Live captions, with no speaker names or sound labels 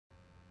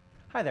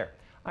Hi there,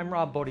 I'm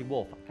Rob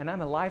Bodie-Wolf, and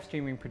I'm a live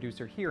streaming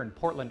producer here in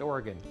Portland,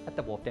 Oregon at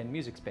the Wolf Den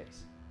Music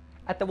Space.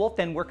 At the Wolf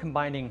Den, we're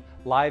combining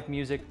live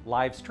music,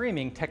 live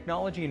streaming,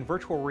 technology, and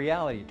virtual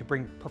reality to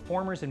bring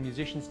performers and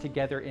musicians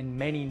together in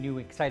many new,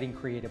 exciting,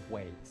 creative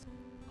ways.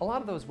 A lot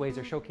of those ways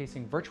are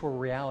showcasing virtual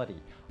reality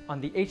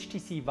on the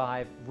HTC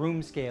Vive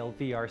room-scale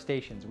VR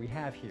stations we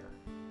have here.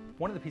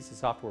 One of the pieces of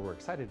software we're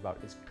excited about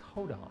is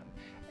Kodon,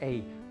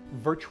 a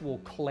virtual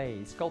clay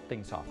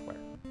sculpting software.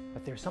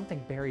 But there's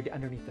something buried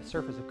underneath the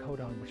surface of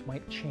Kodon which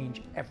might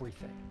change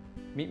everything.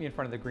 Meet me in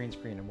front of the green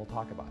screen and we'll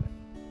talk about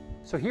it.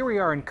 So here we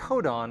are in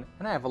Kodon,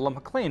 and I have a lump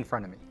of clay in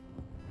front of me.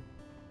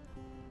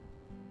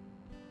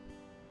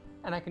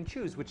 And I can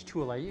choose which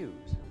tool I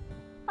use.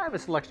 I have a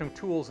selection of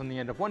tools on the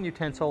end of one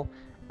utensil,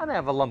 and I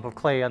have a lump of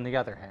clay on the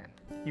other hand.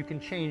 You can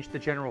change the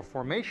general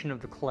formation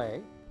of the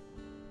clay,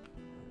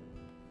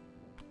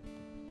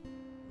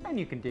 and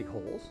you can dig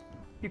holes.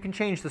 You can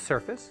change the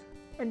surface,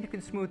 and you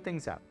can smooth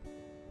things out.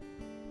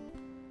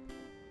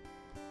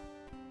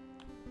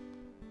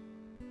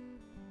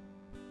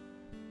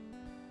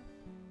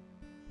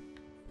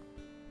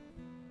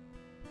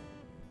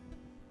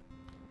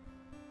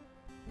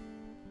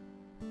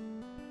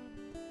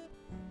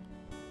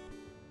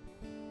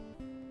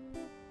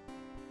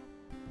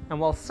 And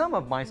while some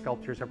of my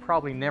sculptures are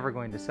probably never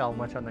going to sell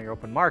much on the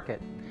open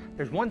market,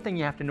 there's one thing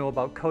you have to know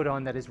about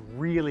Kodon that is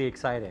really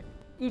exciting.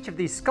 Each of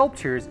these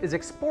sculptures is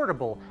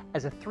exportable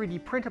as a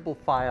 3D printable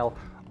file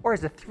or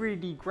as a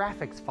 3D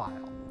graphics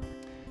file.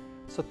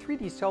 So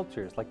 3D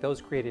sculptures like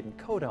those created in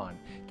Kodon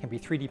can be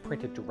 3D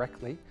printed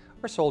directly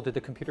or sold to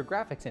the computer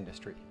graphics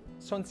industry.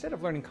 So instead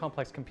of learning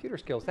complex computer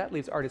skills, that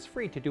leaves artists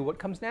free to do what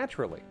comes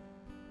naturally: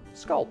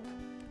 sculpt.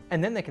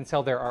 And then they can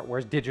sell their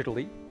artworks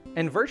digitally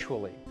and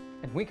virtually,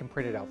 and we can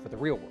print it out for the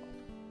real world.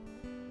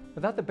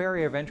 Without the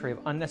barrier of entry of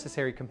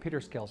unnecessary computer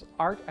skills,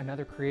 art and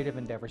other creative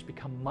endeavors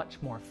become much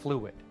more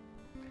fluid.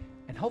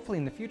 And hopefully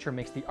in the future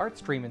makes the art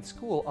stream in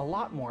school a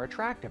lot more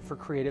attractive for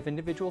creative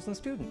individuals and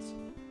students.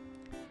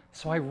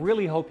 So I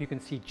really hope you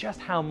can see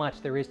just how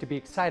much there is to be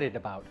excited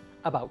about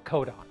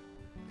Kodon.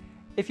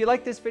 If you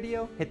like this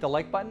video, hit the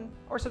like button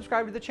or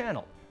subscribe to the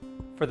channel.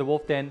 For the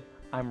Wolf Den,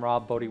 I'm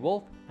Rob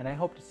Bodie-Wolf, and I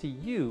hope to see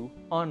you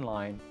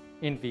online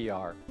in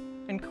VR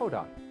and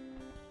Kodon.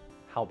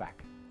 How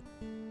back.